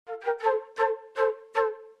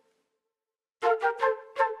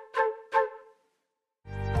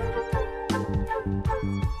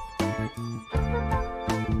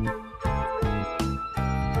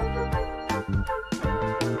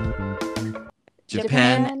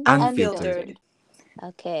Japan Unfiltered.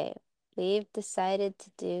 Okay, we've decided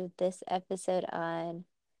to do this episode on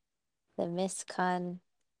the Miss Con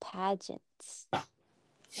pageants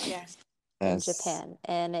Yes. in Yes. Japan.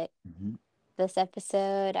 And Mhm. this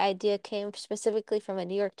episode idea came specifically from a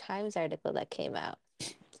New York Times article that came out.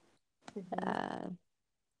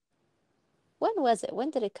 When was it?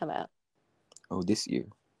 When did it come out? Oh, this year,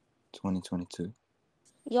 2022.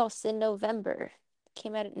 Yes, in November.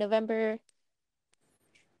 Came out in November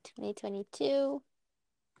 2022.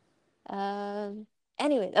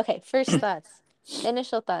 Anyway, okay, first thoughts.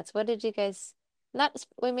 Initial thoughts. What did you guys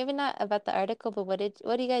maybe not about the article, but what do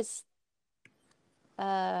you guys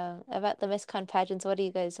about the Miss Con pageants, what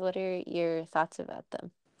are your thoughts about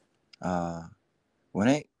them?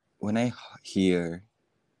 When I hear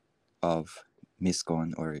of Miss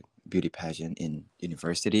Con or beauty pageant in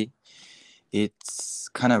university, it's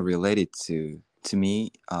kind of related to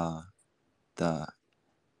me the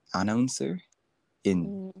announcer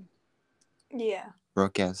in Yeah.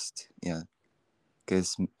 broadcast, yeah,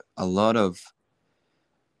 because a lot of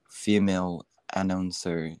female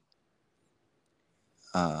announcer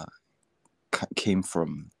came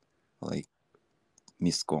from like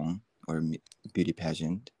Miss Con or beauty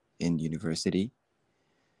pageant in university.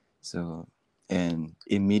 So, and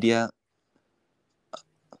in media,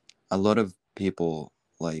 a lot of people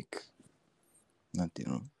like なんていう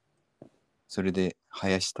の、それで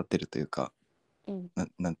林立ってるというか、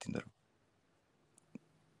なんていうんだろう、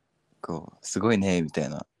こうすごいねみたい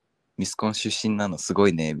な、ミスコン出身なのすご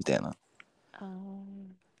いねみたいな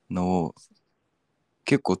のを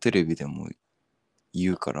結構テレビでも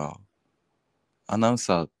言うから、アナウン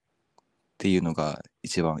サーっていうのが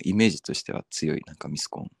一番イメージとしては強い、なんかミス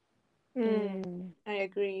コン。I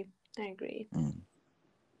agree.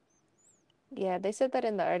 Yeah, they said that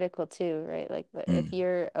in the article too, right? Like, if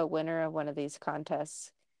you're a winner of one of these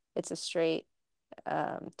contests, it's a straight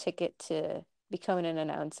ticket to becoming an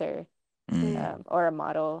announcer or a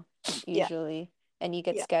model, usually. And you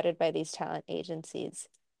get scouted by these talent agencies.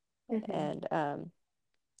 And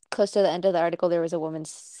close to the end of the article, there was a woman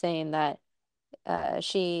saying that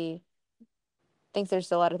she thinks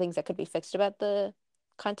there's a lot of things that could be fixed about the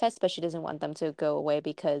contest, but she doesn't want them to go away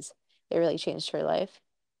because it really changed her life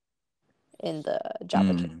in the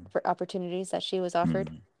job opportunities that she was offered.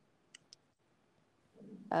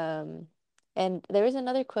 And there was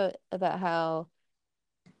another quote about how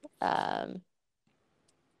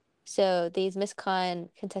so these Miss Con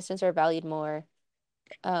contestants are valued more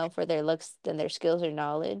for their looks than their skills or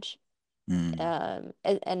knowledge. And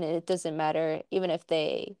it doesn't matter even if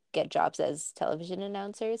they get jobs as television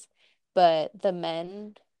announcers, but the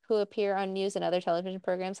men who appear on news and other television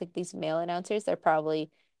programs, like these male announcers, they're probably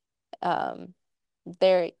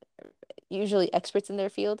they're usually experts in their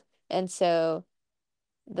field, and so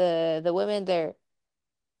the women, they're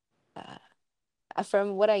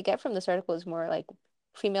from what I get from this article is more like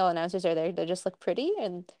female announcers are there, they just look pretty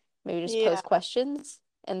and maybe just pose questions,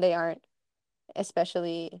 and they aren't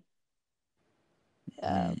especially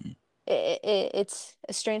it's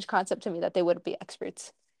a strange concept to me that they would be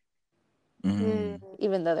experts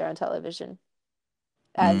even though they're on television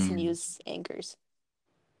as news anchors.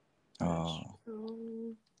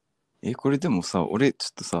 これでもさ、俺ちょ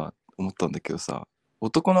っとさ思ったんだけどさ、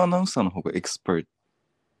男のアナウンサーの方がエキスパー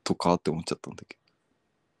トかって思っちゃったんだけ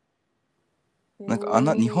ど、なん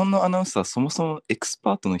か日本のアナウンサーそもそもエキス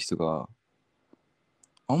パートの人が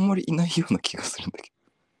あんまりいないような気がするんだけ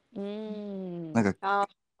ど、なんか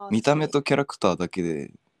見た目とキャラクターだけ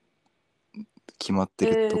で決まって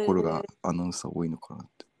るところがアナウンサー多いのかなっ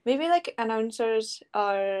て。Maybe like announcers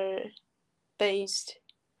are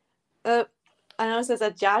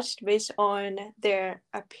judged based on their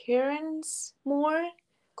appearance more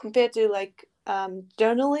compared to like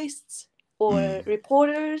journalists or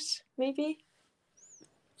reporters maybe.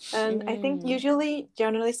 And I think usually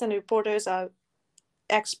journalists and reporters are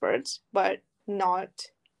experts but not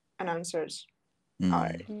announcers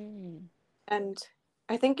are. And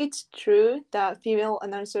I think it's true that female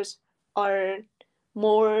announcers are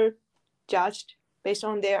more judged based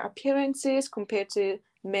on their appearances compared to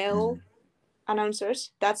male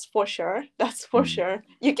announcers. That's for sure.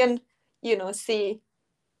 You can, see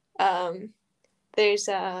there's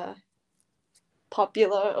a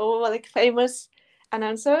popular or like famous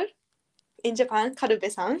announcer in Japan,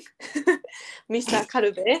 Karube-san, Mr.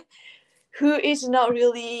 Karube, who is not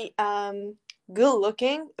really good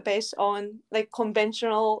looking based on like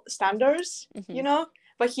conventional standards, you know,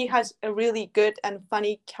 but he has a really good and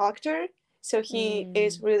funny character, so he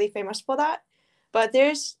is really famous for that. But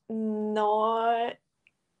there's not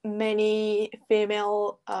many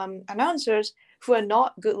female announcers who are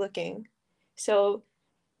not good looking. So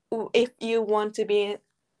if you want to be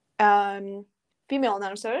female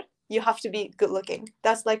announcer, you have to be good looking.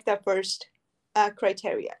 That's like the first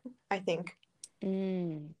criteria, I think.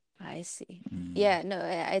 I see. Yeah, no,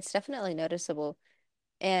 it's definitely noticeable.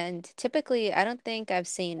 And typically, I don't think I've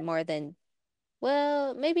seen more than,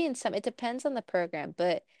 well, maybe in some, it depends on the program,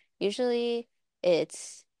 but usually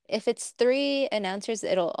if it's three announcers,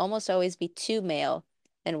 it'll almost always be two male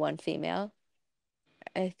and one female.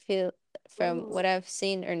 I feel from what I've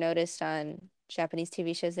seen or noticed on Japanese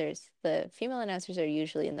TV shows, the female announcers are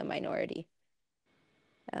usually in the minority.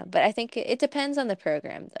 But I think it depends on the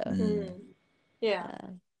program, though. Yeah.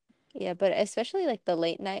 Yeah, but especially like the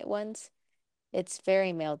late night ones, it's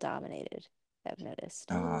very male dominated, I've noticed.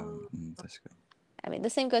 確かに。I mean, the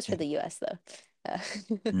same goes for the US, though.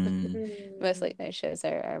 Most late night shows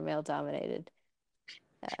are male dominated.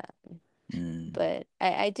 But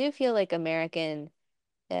I do feel like American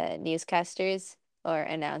newscasters or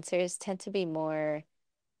announcers tend to be more,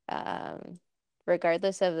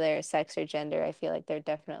 regardless of their sex or gender, I feel like they're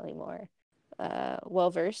definitely more well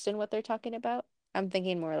versed in what they're talking about. I'm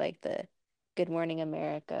thinking more like the Good Morning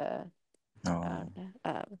America,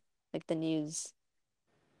 like the news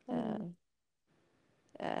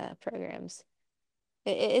programs.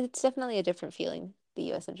 It's definitely a different feeling,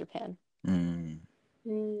 the US and Japan.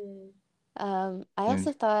 I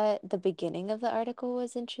also thought the beginning of the article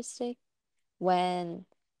was interesting when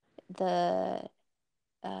the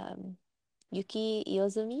Yuki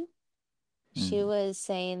Iozumi, she was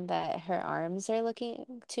saying that her arms are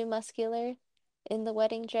looking too muscular in the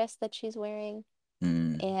wedding dress that she's wearing.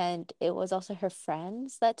 And it was also her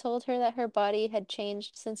friends that told her that her body had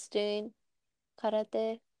changed since doing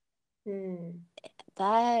karate.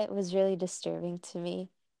 That was really disturbing to me.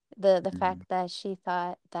 The fact that she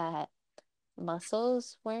thought that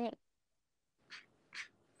muscles weren't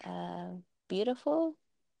beautiful,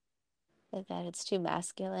 that it's too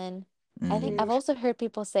masculine. I think I've also heard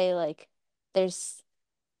people say like there's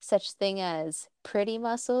such thing as pretty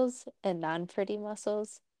muscles and non-pretty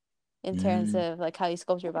muscles in terms of like how you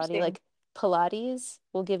sculpt your body. Like Pilates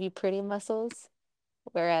will give you pretty muscles,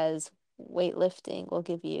 whereas weightlifting will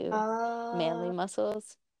give you manly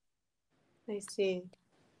muscles. I see.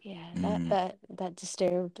 Yeah, that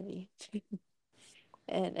disturbed me.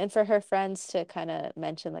 And for her friends to kind of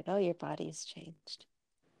mention like, oh, your body's changed.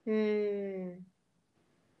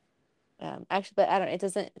 Actually, but I don't, it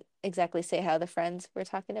doesn't exactly say how the friends were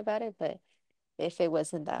talking about it, but if it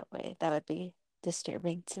wasn't that way, that would be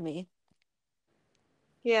disturbing to me.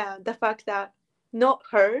 Yeah, the fact that not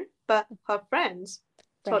her, but her friends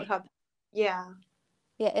told Right. her. Yeah.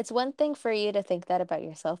 Yeah, it's one thing for you to think that about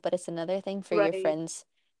yourself, but it's another thing for your friends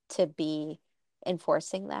to be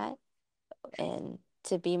enforcing that and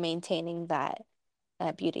to be maintaining that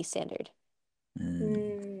beauty standard.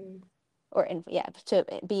 Or to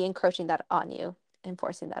be encroaching that on you,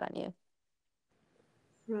 enforcing that on you.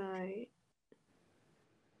 Right.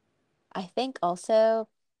 I think also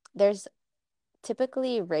there's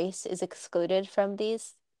typically race is excluded from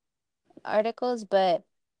these articles, but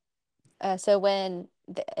so when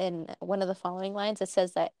in one of the following lines it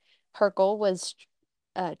says that her goal was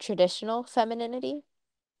traditional femininity.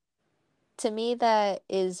 To me, that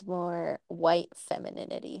is more white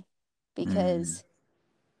femininity because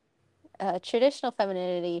traditional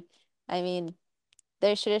femininity, I mean,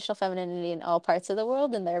 there's traditional femininity in all parts of the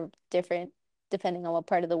world and they're different depending on what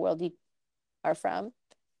part of the world you are from.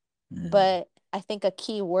 But I think a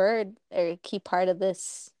key word or a key part of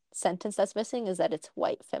this sentence that's missing is that it's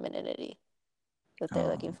white femininity that they're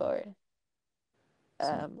looking for.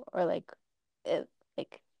 Or like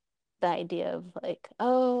the idea of like,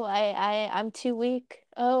 oh, I'm too weak.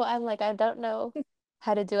 Oh, I'm like, I don't know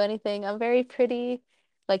how to do anything. I'm very pretty.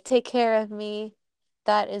 Like, take care of me.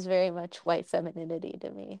 That is very much white femininity to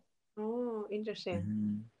me. Oh,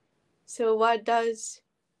 interesting. So what does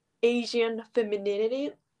Asian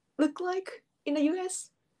femininity look like in the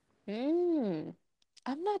US? I'm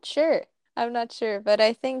not sure. I'm not sure, but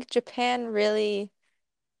I think Japan really,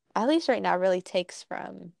 at least right now, really takes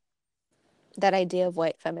from that idea of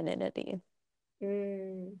white femininity.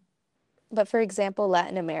 But for example,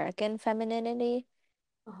 Latin American femininity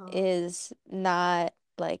is not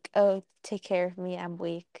like, oh, take care of me, I'm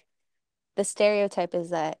weak. The stereotype is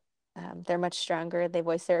that they're much stronger, they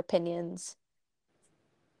voice their opinions,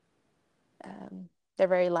 they're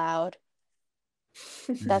very loud.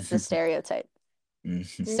 That's the stereotype.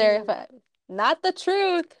 Mhm. Stereotype. Not the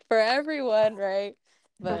truth for everyone, right?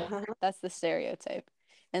 But Uh-huh. that's the stereotype.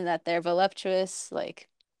 And that they're voluptuous, like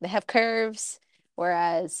they have curves,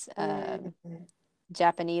 whereas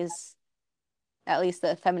Japanese, at least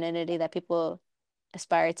the femininity that people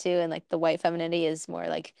aspire to, and like the white femininity is more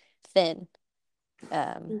like thin.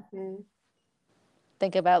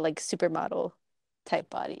 Think about like supermodel type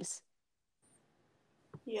bodies.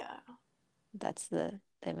 Yeah. That's the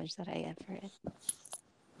image that I get for it.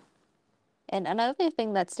 And another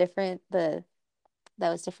thing that's different, that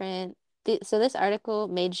was different. So this article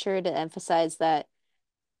made sure to emphasize that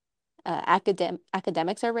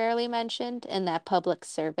academics are rarely mentioned, and that public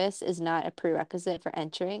service is not a prerequisite for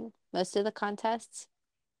entering most of the contests.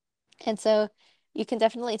 And so you can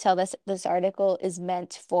definitely tell this article is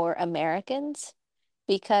meant for Americans,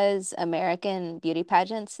 because American beauty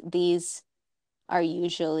pageants, these are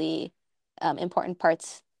usually important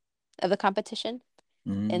parts of the competition.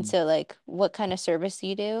 And so like what kind of service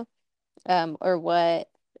you do, or what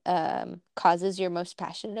causes you're most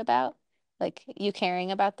passionate about, like you caring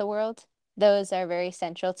about the world, those are very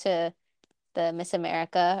central to the Miss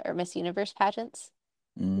America or Miss Universe pageants.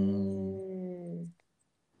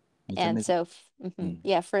 And so,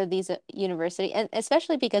 yeah, for these university, and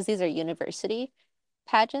especially because these are university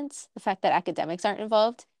pageants, the fact that academics aren't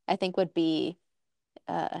involved, I think would be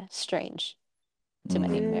strange to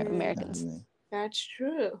many Americans. That's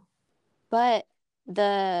true. But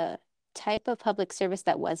the type of public service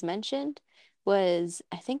that was mentioned was,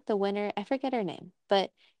 I think the winner, I forget her name,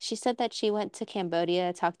 but she said that she went to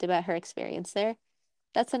Cambodia, talked about her experience there.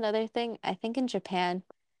 That's another thing. I think in Japan,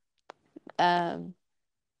 I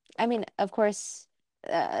mean, of course,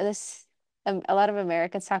 this a lot of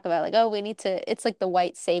Americans talk about like, oh, we need to, it's like the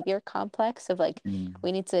white savior complex of like,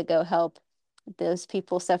 we need to go help those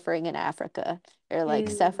people suffering in Africa, or like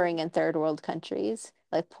suffering in third world countries,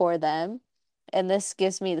 like poor them. And this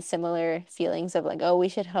gives me the similar feelings of like, oh, we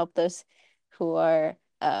should help those who are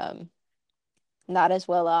not as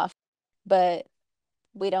well off, but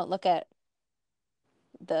we don't look at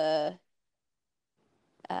the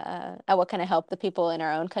at what kind of help the people in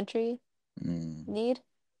our own country need.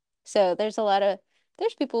 So there's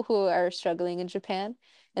people who are struggling in Japan.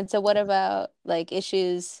 And so what about like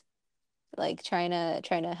issues, like trying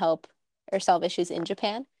to help or solve issues in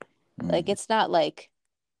Japan? Like it's not like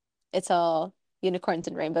it's all unicorns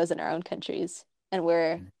and rainbows in our own countries, and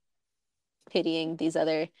we're pitying these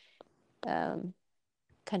other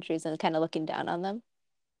countries and kind of looking down on them.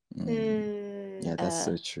 Yeah, that's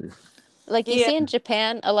so true. Like you see in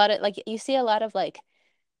Japan a lot of, like you see a lot of like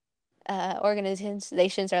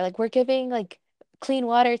organizations are like, we're giving like clean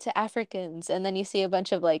water to Africans, and then you see a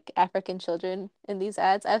bunch of like African children in these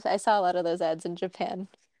ads. I saw a lot of those ads in Japan.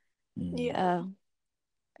 Yeah.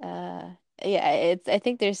 Yeah, I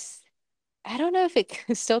think there's, I don't know if it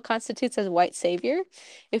still constitutes as white savior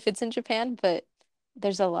if it's in Japan, but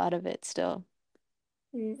there's a lot of it still.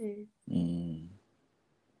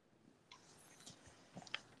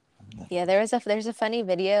 Yeah, there's a funny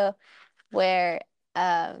video where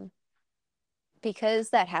because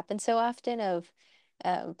that happens so often of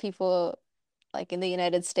people like in the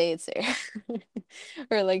United States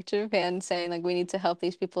or like Japan saying like we need to help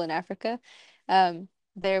these people in Africa.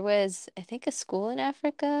 There was, I think, a school in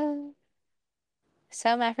Africa,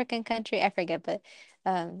 some African country, I forget, but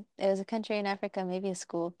it was a country in Africa, maybe a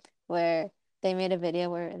school, where they made a video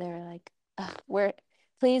where they were like, we're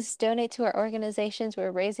please donate to our organizations.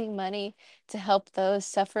 We're raising money to help those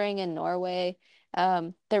suffering in Norway.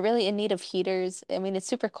 They're really in need of heaters. I mean, it's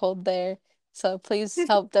super cold there. So please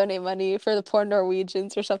help donate money for the poor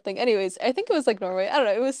Norwegians or something. Anyways, I think it was like Norway. I don't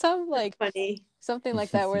know. It was some like Funny. something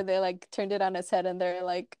like that where they like turned it on its head and they're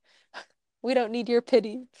like, we don't need your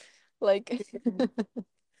pity. Like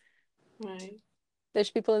Right.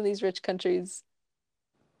 there's people in these rich countries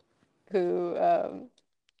who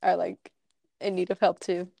are like in need of help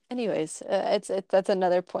too. Anyways, that's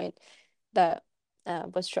another point that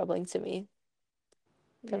was troubling to me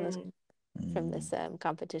from this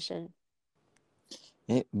competition.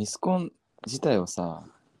 ミスコン自体はさ、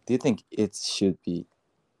do you think it should be,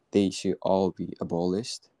 they should all be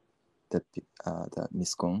abolished, the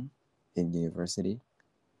Miss Con in university?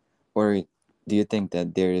 Or do you think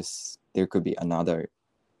that there could be another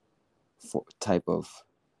type of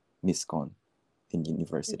Miss Con in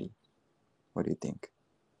university? What do you think?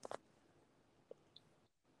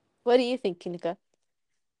 What do you think, Kinika?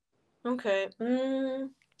 Okay.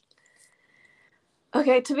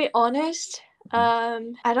 Okay, to be honest,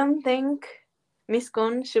 I don't think Miss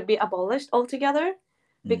Gun should be abolished altogether,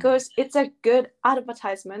 because it's a good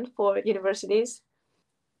advertisement for universities.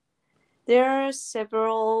 There are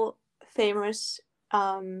several famous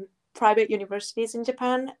private universities in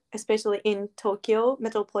Japan, especially in Tokyo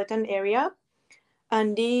metropolitan area.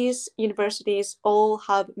 And these universities all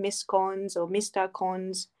have Miss Cons or Mr.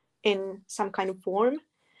 Cons in some kind of form.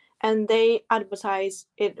 And they advertise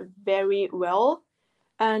it very well.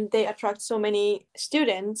 And they attract so many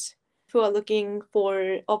students who are looking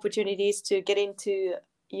for opportunities to get into,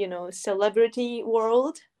 celebrity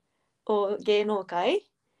world or geinokai,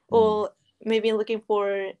 or maybe looking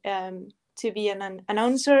for to be an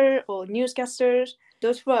announcer or newscaster.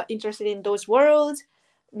 Those who are interested in those worlds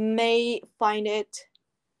may find it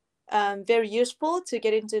very useful to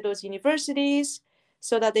get into those universities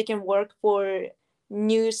so that they can work for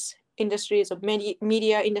news industries or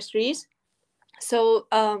media industries. So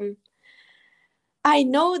I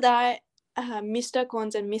know that Mr.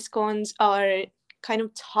 Cons and Miss Cons are kind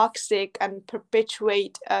of toxic and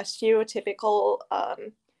perpetuate stereotypical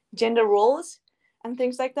gender roles and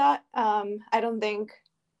things like that. I don't think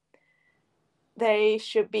they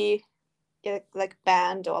should be like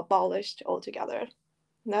banned or abolished altogether.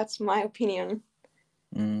 That's my opinion.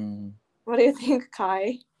 What do you think,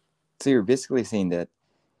 Kai? So you're basically saying that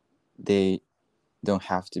they don't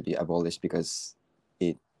have to be abolished because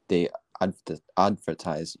they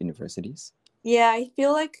advertise universities? Yeah, I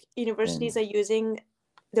feel like universities are using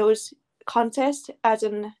those contests as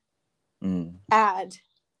an ad.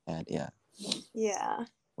 Ad, yeah. Yeah.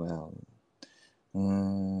 Well,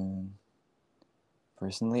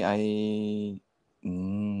 personally,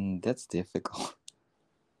 that's difficult.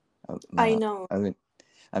 I know.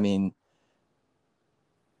 I mean,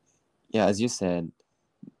 yeah, as you said,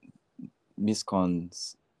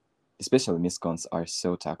 miscons, especially miscons, are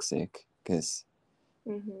so toxic because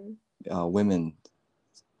women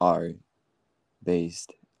are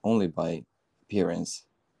based only by appearance,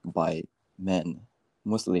 by men,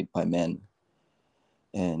 mostly by men,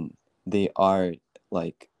 and they are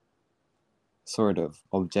like sort of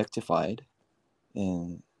objectified,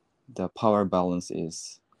 and the power balance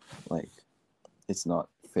is like it's not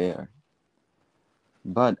fair.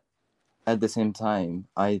 But at the same time,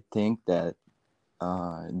 I think that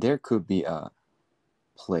there could be a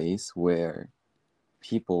place where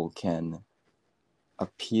people can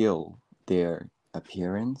appeal their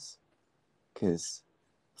appearance, because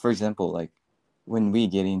for example, like when we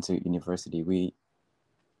get into university,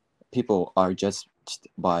 people are judged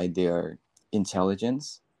by their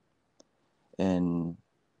intelligence, and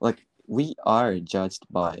like we are judged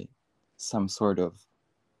by some sort of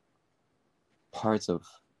parts of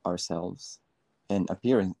ourselves, and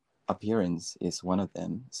appearance is one of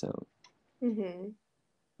them. So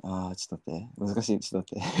ちょっと待って、難しい、ちょっ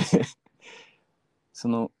と待ってそ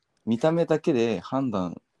の見た目だけで判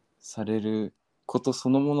断されることそ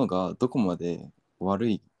のものがどこまで悪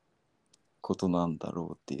いことなんだ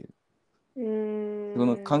ろうっていう、こ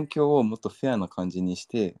の環境をもっとフェアな感じにし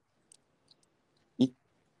ていっ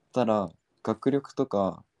たら、学力と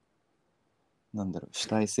かなんだろう、主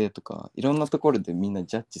体性とかいろんなところでみんな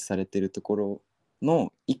ジャッジされてるところ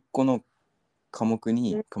の一個の科目と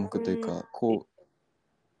いうか、こう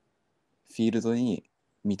フィールドに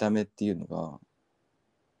見た目っていうのが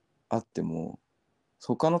あっても、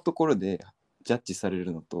他のところでジャッジされ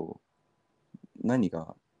るのと何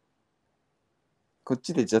が、こっ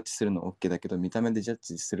ちでジャッジするのは OK だけど見た目でジャッ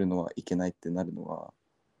ジするのはいけないってなるのは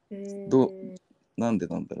なんで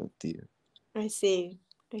なんだろうっていう I see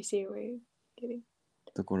where you're getting.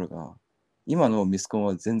 ところが、今のミスコン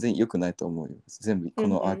は全然良くないと思うよ。全部こ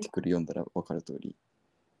のアーティクル読んだら分かる通り。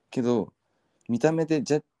けど見た目で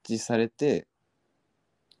ジャッジされて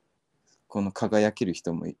この輝ける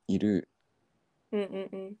人もいるっ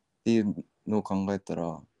ていうのを考えた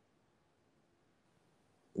ら、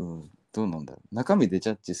どうなんだろう。中身でジ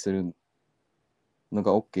ャッジするの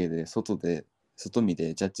が OK で、外見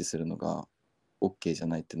でジャッジするのが OK じゃ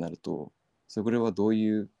ないってなると、それはどう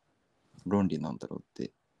いう論理なんだろうっ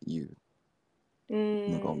ていう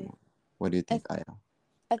のが思う。What do you think, Aya?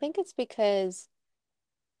 I think it's because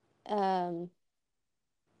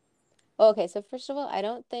okay, so first of all, I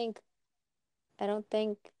don't think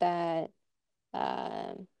that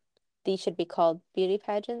these should be called beauty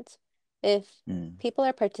pageants. If people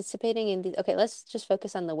are participating in these, okay, let's just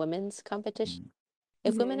focus on the women's competition.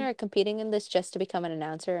 If women are competing in this just to become an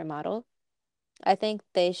announcer or model, I think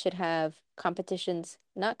they should have competitions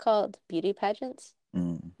not called beauty pageants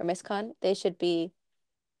or Miss Con. They should be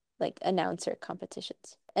like announcer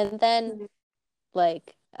competitions. And then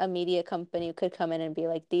like a media company could come in and be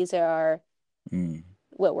like, these are our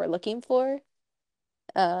what we're looking for.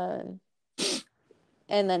 And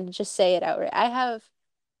and then just say it outright. I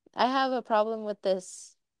have a problem with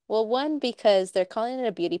this. Well, one, because they're calling it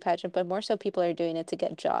a beauty pageant, but more so people are doing it to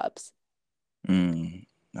get jobs. うん。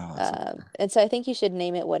ああ、そうだね。And so I think you should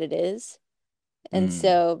name it what it is. う And ん。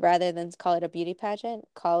so rather than call it a beauty pageant,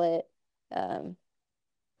 call it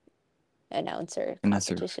announcer ナ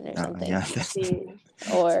スル。competition or あ、いや、 something, ですね。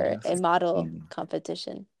それ or は a う model ん。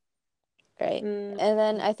competition, right? うん。 And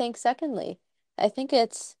then I think secondly, I think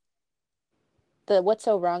it's what's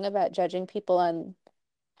so wrong about judging people on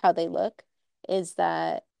how they look is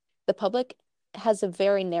that the public has a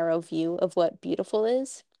very narrow view of what beautiful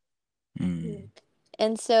is. う うん ん。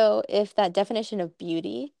 And so if that definition of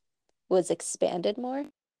beauty was expanded more,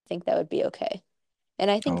 I think that would be okay. And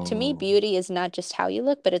I お think to me, ー beauty is not just how you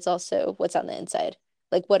look, but it's also what's on the inside.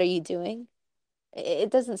 Like, what are you doing? It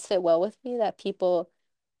doesn't sit well with me that people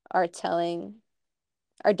are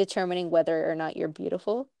determining whether or not you're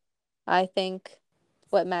beautiful. I think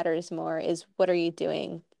what matters more is what are you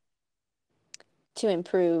doing to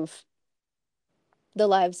improve the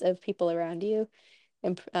lives of people around you,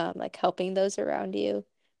 and like helping those around you.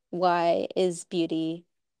 Why is beauty,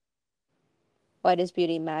 why does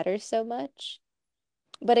beauty matter so much?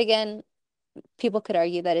 But again, people could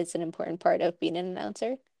argue that it's an important part of being an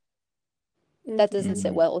announcer. うん That う doesn't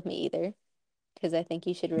sit ん。 well with me either, because I think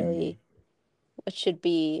you should うん。 really, what should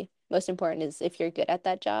be most important is if you're good at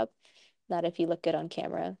that job, not if you look good on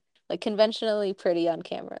camera. Like conventionally pretty on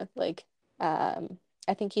camera. Like,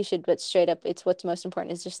 I think you should, but straight up, it's what's most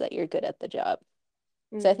important is just that you're good at the job.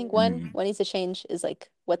 う So I think ん one, what needs to change is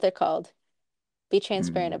like what they're called. Be う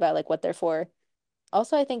transparent ん。 about like what they're for.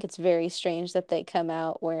 Also, I think it's very strange that they come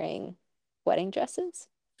out wearing wedding dresses.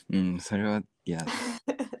 うん。それは嫌です。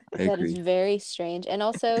I That is agree. very strange. And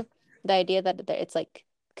also the idea that it's like,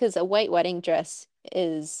 because a white wedding dress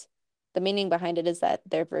is, the meaning behind it is that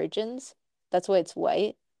they're virgins. That's why it's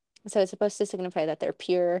white. So it's supposed to signify that they're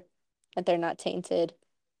pure, that they're not tainted.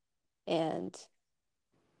 And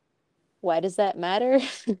why does that matter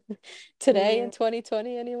う today in ん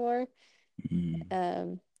 2020 anymore? う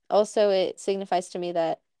ん。 Also, it signifies to me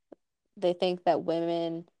that they think that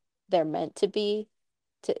women, they're meant to be,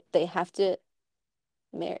 they have to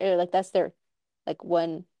marry, or like that's their, like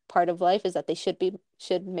one part of life is that they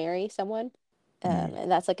should marry someone. うん。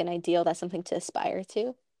 And that's like an ideal, that's something to aspire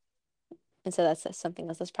to. And so that's something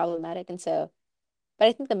that's problematic. And so, but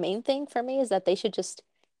I think the main thing for me is that they should just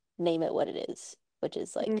name it what it is, which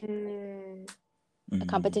is う like ん う a ん。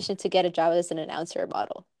 competition to get a job as an announcer or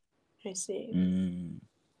model. I see. うん。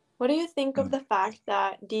 What do you think う of ん。 the fact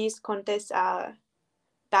that these contests are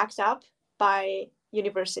backed up by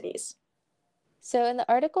universities? So in the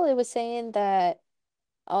article, it was saying that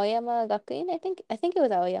Aoyama Gakuin, I think it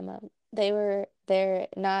was Aoyama. They're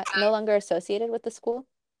not no longer associated with the school.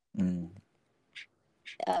 うん。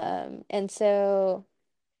 And so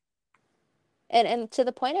and to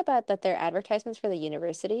the point about that they're advertisements for the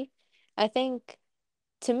university, I think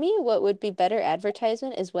to me what would be better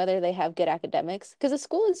advertisement is whether they have good academics, because the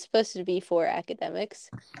school is supposed to be for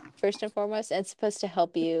academics first and foremost, and it's supposed to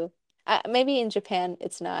help you. Maybe in Japan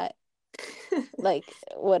it's not like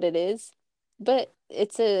what it is, but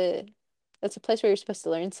it's a place where you're supposed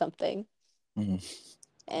to learn something. うん。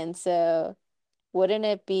 And so wouldn't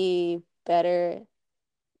it be better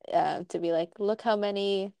to be like, look how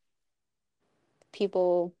many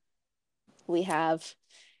people we have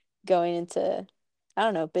going into, I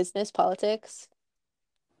don't know, business, politics.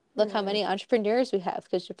 Look how うん many entrepreneurs we have,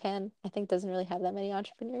 because Japan, I think, doesn't really have that many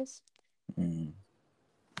entrepreneurs. うん。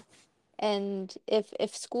 And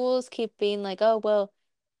if schools keep being like, oh, well,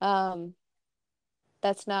 um,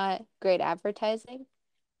 that's not great advertising,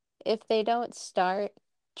 if they don't start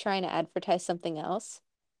trying to advertise something else,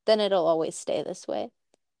 then it'll always stay this way.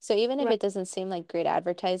 So even if Right. it doesn't seem like great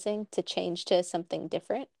advertising to change to something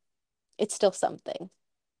different, it's still something.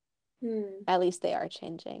 うん At least they are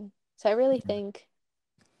changing. So I really think,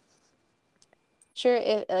 sure,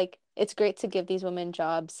 it's great to give these women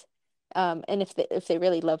jobs, and if they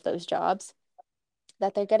really love those jobs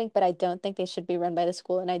that they're getting, but I don't think they should be run by the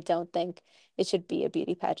school, and I don't think it should be a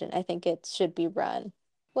beauty pageant. I think it should be run,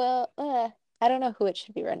 well, I don't know who it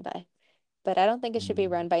should be run by, but I don't think it should be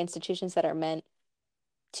run by institutions that are meant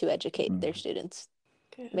to う educate ん。 their students.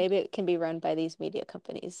 Okay. Maybe it can be run by these media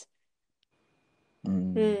companies. う う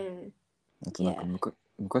ん ん。 あとなんか Yeah.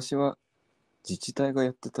 昔は自治体が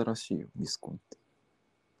やってたらしいよ、ミスコンって。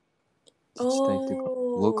自治体っていうか、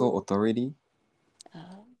local おー authority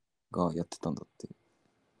Oh. がやってたんだって。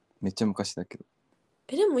めっちゃ昔だけど。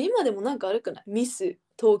でも今でもなんかあるくない？ミス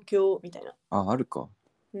東京みたいな。あ、あるか。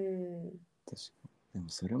うん確かに。でも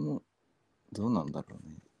それもどうなんだろう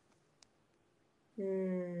ね。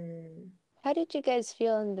How did you guys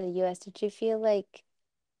feel in the US? Did you feel like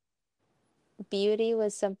beauty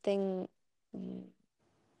was something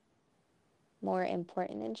more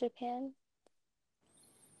important in Japan?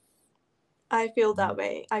 I felt that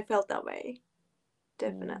way,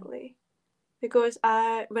 definitely. Because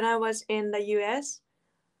when I was in the US,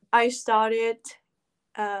 I started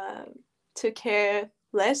to care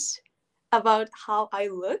less about how I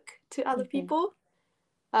look to other people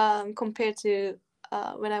compared to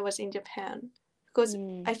when I was in Japan. Because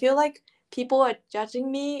I feel like people are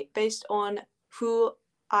judging me based on who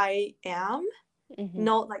I am,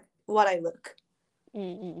 not like what I look,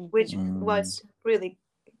 which was really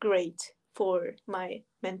great for my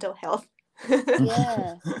mental health.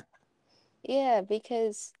 Yeah. Yeah,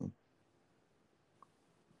 because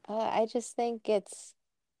I just think to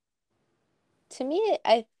me,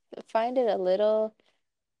 I find it a little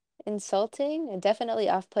insulting and definitely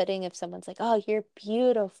off-putting if someone's like, "Oh, you're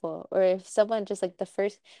beautiful," or if someone just like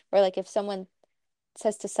or like if someone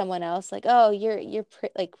says to someone else like, "Oh, you're you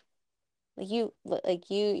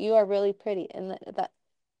are really pretty," and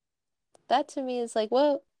that to me is like,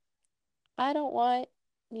 well, I don't want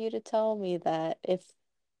you to tell me that if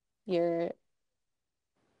you're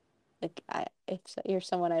like if you're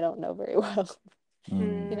someone I don't know very well.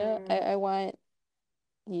 You know, I want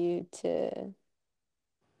you to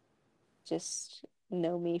just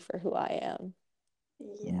know me for who I am.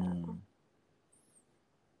 Yeah.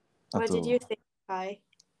 What did you think, Kai?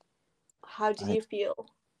 How did you feel?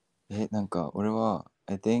 なんか俺は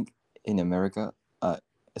I think in America,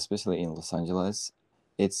 especially in Los Angeles,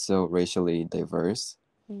 it's so racially diverse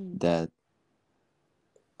that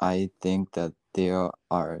I think that there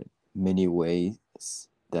are many ways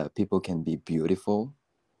that people can be beautiful.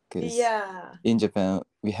 Because in Japan,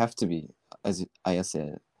 we have to be, as Aya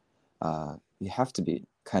said, you have to be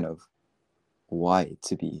kind of white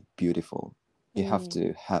to be beautiful. You have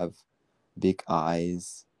to have big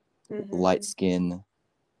eyes, light skin,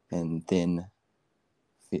 and thin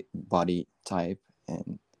body type,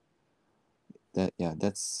 and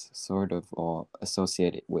that's sort of all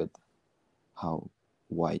associated with how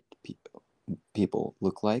white people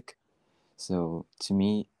look like. So to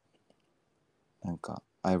me,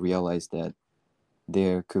 I realized that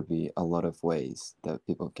there could be a lot of ways that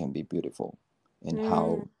people can be beautiful, and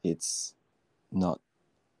how it's not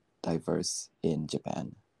diverse in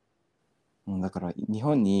Japan. だから日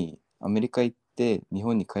本にアメリカ行って日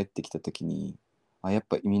本に帰ってきた時にやっ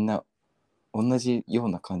ぱみんな同じよう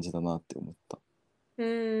な感じだなって思った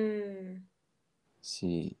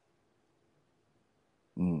し、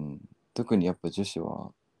特にやっぱ女子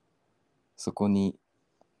はそこに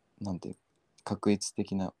なんて確一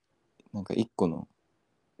的ななんか一個の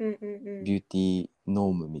ビューティーノ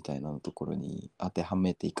ームみたいなところに当ては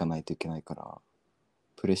めていかないといけないから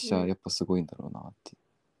プレッシャーやっぱすごいんだろうなって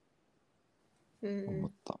思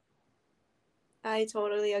った。I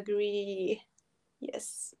totally agree.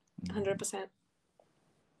 Yes, 100%.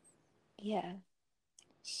 Yeah.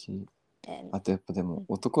 あとやっぱでも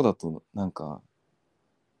男だとなんか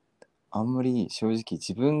あんまり正直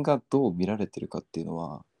自分がどう見られてるかっていうの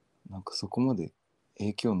はなんかそこまで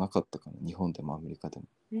影響なかったかな、日本でもアメリカでも。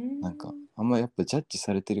なんかあんまやっぱジャッジ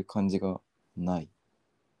されてる感じがない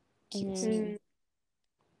気がする。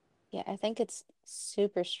Yeah, I think it's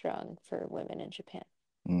super strong for women in Japan.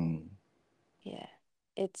 Yeah.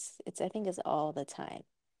 It's I think it's all the time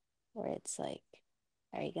where it's like,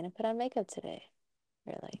 are you gonna put on makeup today?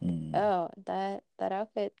 Or like, oh, that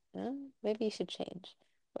outfit, maybe you should change.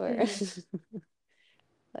 Or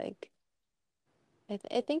like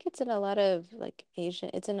I think it's in a lot of like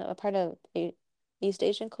it's in a part of East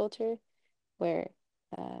Asian culture where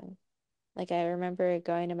like I remember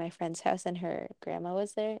going to my friend's house and her grandma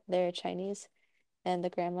was there. They're Chinese. And the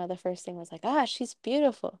grandma, the first thing was like, ah, she's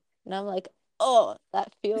beautiful. And I'm like, oh,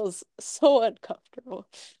 that feels so uncomfortable.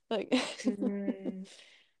 Like,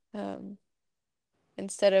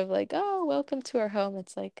 instead of like, oh, welcome to our home,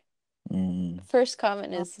 it's like, first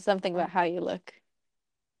comment is something about how you look.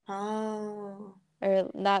 Oh. Or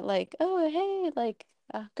not like, oh, hey, like,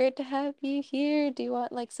 great to have you here. Do you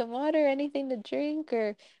want like some water, anything to drink?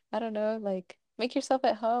 Or I don't know, like, make yourself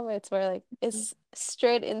at home. It's more like, it's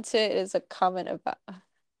straight into it is a comment about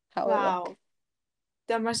how I look.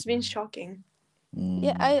 That must have been shocking.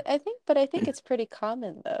 Yeah, I think it's pretty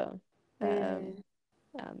common though.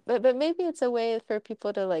 But maybe it's a way for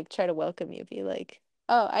people to like try to welcome you, be like,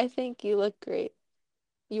 oh, I think you look great.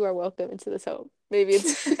 You are welcome into this home. Maybe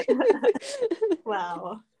it's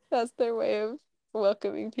Wow. That's their way of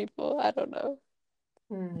welcoming people. I don't know.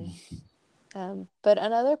 But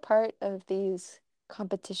another part of these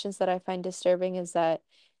competitions that I find disturbing is that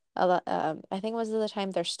a lot, I think most of the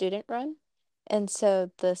time they're student run. And so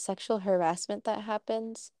the sexual harassment that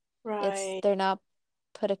happens, Right. they're not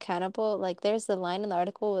put accountable. Like there's the line in the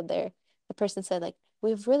article where the person said like,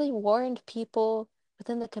 we've really warned people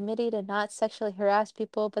within the committee to not sexually harass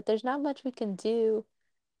people, but there's not much we can do.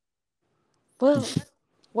 Well,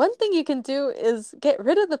 one thing you can do is get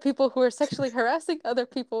rid of the people who are sexually harassing other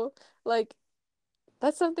people. Like,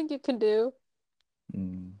 that's something you can do.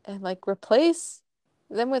 And like replace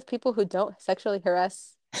them with people who don't sexually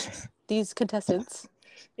harass these contestants.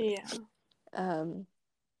 Yeah. And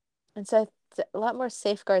so a lot more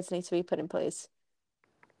safeguards need to be put in place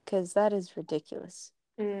because that is ridiculous.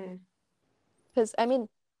 Because I mean,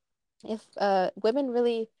 if women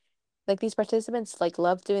really like these participants like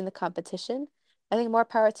love doing the competition, I think more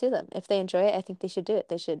power to them. If they enjoy it, I think they should do it.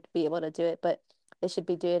 They should be able to do it, but they should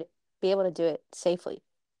be able to do it safely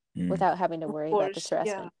without having to Of worry about this course,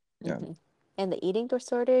 yeah. harassment. And the eating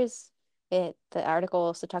disorders, the article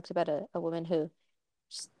also talked about a woman who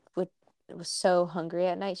just was so hungry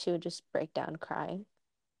at night she would just break down crying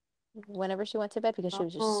whenever she went to bed because she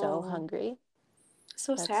was just so hungry.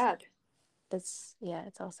 So sad. It's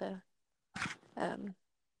also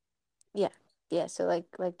so like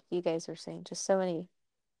you guys were saying, just so many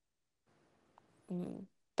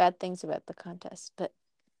bad things about the contest. But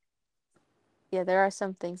yeah, there are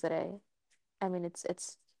some things that I mean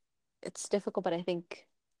it's difficult, but I think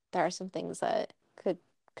there are some things that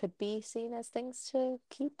could be seen as things to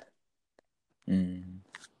keep.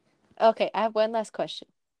 Okay, I have one last question.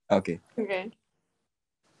 Okay.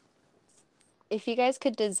 If you guys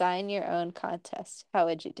could design your own contest, how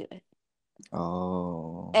would you do it?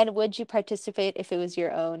 Oh. And would you participate if it was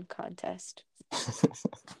your own contest?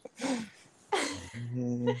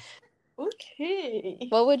 Okay.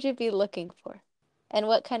 What would you be looking for? And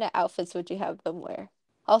what kind of outfits would you have them wear?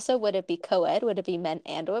 Also, would it be co-ed? Would it be men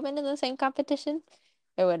and women in the same competition?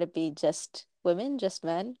 Or would it be just women, just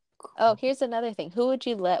men? Oh, here's another thing. Who would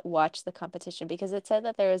you let watch the competition? Because it said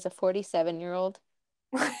that there was a 47-year-old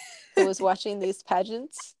who was watching these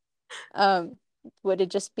pageants. Would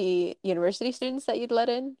it just be university students that you'd let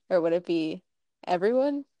in? Or would it be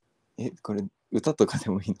everyone? これ歌とか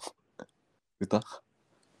でもいいの？歌？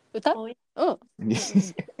歌? Oh.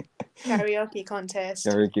 Karaoke contest.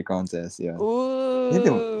 Karaoke contest, yeah. で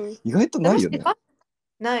も Ooh. 意外とないよね。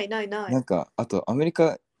ない。なんかあとアメリ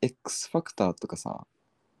カ X ファクターとかさ、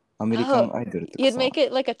アメリカンアイドルとか You'd さ。make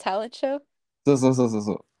it like a talent show?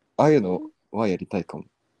 そう。ああいうのはやりたいかも。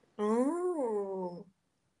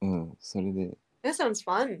それで。That sounds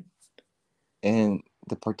fun. And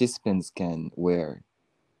the participants can wear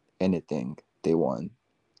anything they want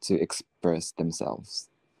to express themselves.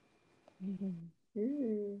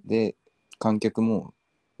 で、観客も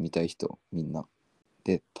見たい人みんな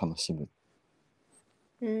で楽しむ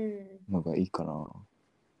のがいいかな。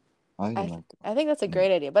I think that's a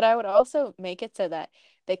great idea, but I would also make it so that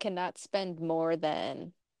they cannot spend more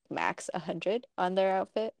than max 100 on their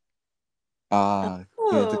outfit. 確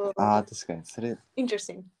かにそれ。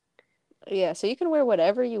Interesting. Yeah, so you can wear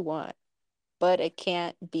whatever you want, but it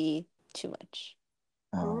can't be too much.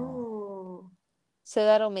 So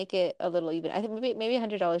that'll make it a little even. I think maybe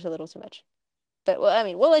 $100 a little too much. But well, I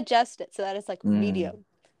mean, we'll adjust it so that it's like medium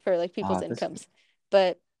for like people's incomes.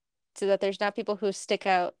 But so that there's not people who stick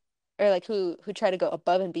out or like who try to go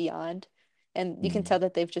above and beyond. And you can tell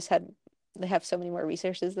that they have so many more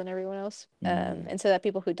resources than everyone else. And so that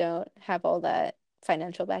people who don't have all that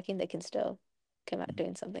financial backing, they can still come out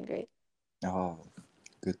doing something great.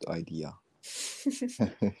 Good idea.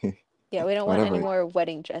 Yeah, we don't want any more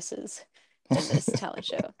wedding dresses in this talent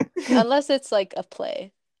show. Unless it's like a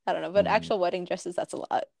play. I don't know, but actual wedding dresses, that's a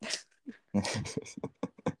lot.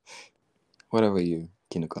 What about you,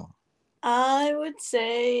 Kinuka? I would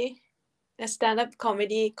say a stand-up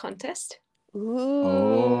comedy contest.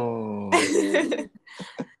 Ooh.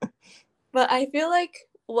 But I feel like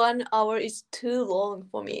 1 hour is too long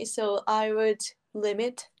for me, so I would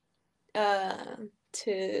limit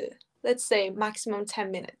to, let's say, maximum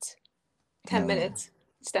 10 minutes. 10 minutes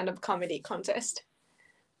stand-up comedy contest.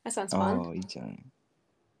 That sounds fun.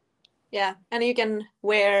 Yeah, and you can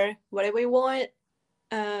wear whatever you want,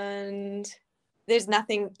 and there's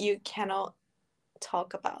nothing you cannot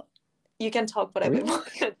talk about. You can talk whatever you want,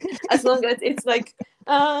 as long as it's like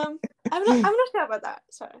I'm not sure about that.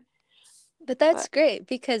 Sorry. But that's great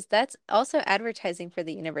because that's also advertising for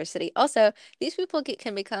the university. Also, these people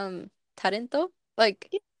can become talento,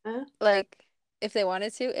 like if they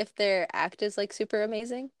wanted to, if their act is like super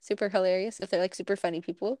amazing, super hilarious, if they're like super funny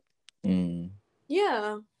people.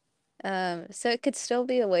 Yeah. So it could still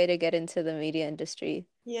be a way to get into the media industry.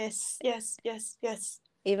 Yes.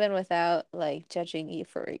 Even without like judging you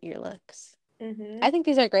for your looks. Mm-hmm. I think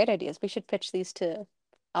these are great ideas. We should pitch these to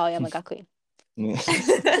Aoyama Gakuen.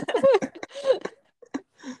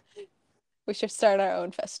 We should start our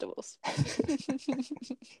own festivals.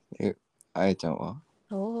 Aya-chan wa?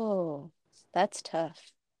 Oh, that's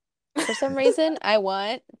tough. For some reason, I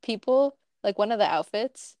want people, like one of the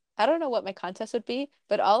outfits, I don't know what my contest would be,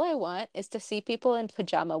 but all I want is to see people in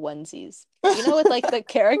pajama onesies. You know, with like the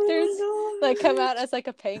characters like come out as like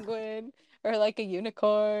a penguin or like a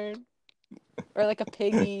unicorn or like a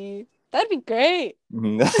piggy. That'd be great.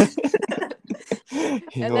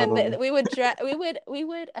 And then we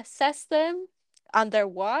would assess them on their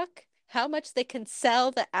walk, how much they can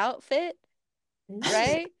sell the outfit,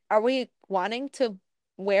 right? Are we wanting to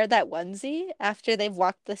wear that onesie after they've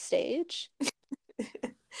walked the stage?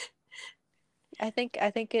 I think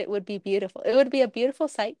it would be beautiful. It would be a beautiful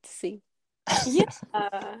sight to see. Yeah,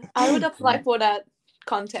 I would apply for that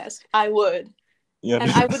contest. I would.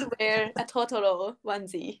 And I would wear a Totoro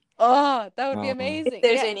onesie. Oh, that would be amazing. If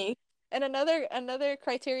there's any. And another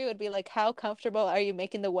criteria would be like, how comfortable are you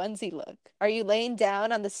making the onesie look? Are you laying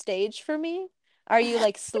down on the stage for me? Are you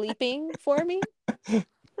like sleeping for me?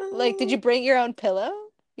 Like, did you bring your own pillow?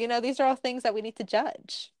 You know, these are all things that we need to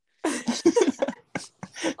judge.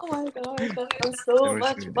 Oh my god, that sounds so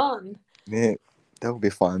much fun. Yeah, that would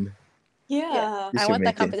be fun. Yeah. I want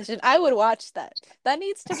that competition. I would watch that. That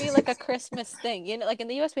needs to be like a Christmas thing. You know, like in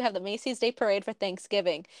the US, we have the Macy's Day Parade for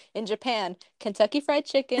Thanksgiving. In Japan, Kentucky Fried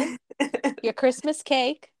Chicken, your Christmas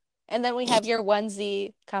cake, and then we have your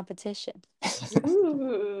onesie competition.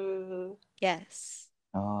 Ooh. Yes.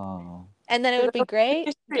 Oh. And then it would be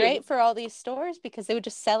great for all these stores because they would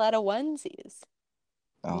just sell out of onesies.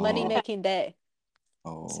 Money-making day.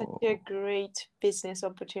 Such a great business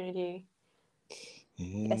opportunity.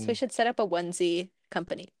 Yes, we should set up a onesie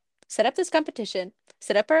company. Set up this competition.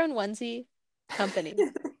 Set up our own onesie company.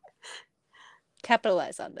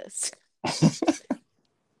 Capitalize on this.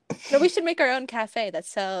 No, we should make our own cafe that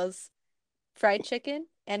sells fried chicken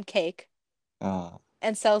and cake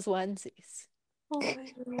and sells onesies. Oh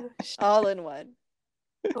my gosh. All in one.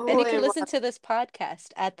 And you can listen to this podcast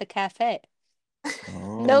at the cafe.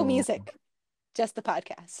 No music. Just the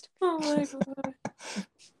podcast. Oh my god.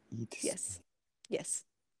 Yes. Yes.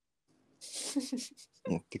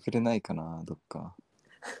 やってくれないかな、どっか。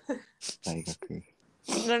大学。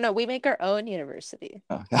No, we make our own university.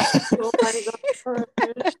 Oh my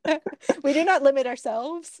god. We do not limit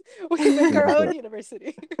ourselves. We make our own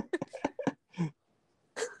university.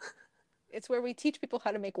 It's where we teach people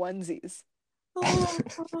how to make onesies.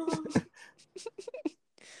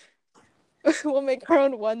 We'll make our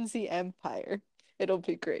own onesie empire. It'll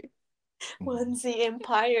be great. Onesie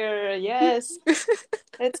empire, yes.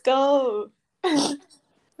 Let's go.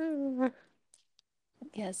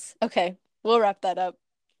 Yes. Okay, we'll wrap that up.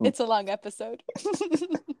 It's a long episode.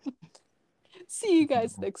 See you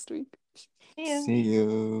guys next week. Yeah. See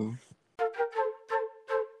you.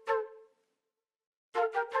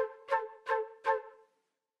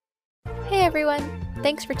 Hey everyone!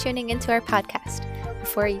 Thanks for tuning into our podcast.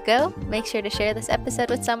 Before you go, make sure to share this episode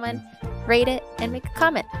with someone, rate it, and make a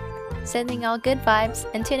comment. Sending all good vibes,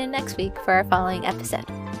 and tune in next week for our following episode.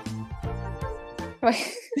 Bye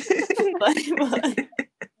bye.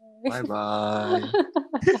 Bye bye.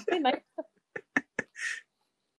 Good night.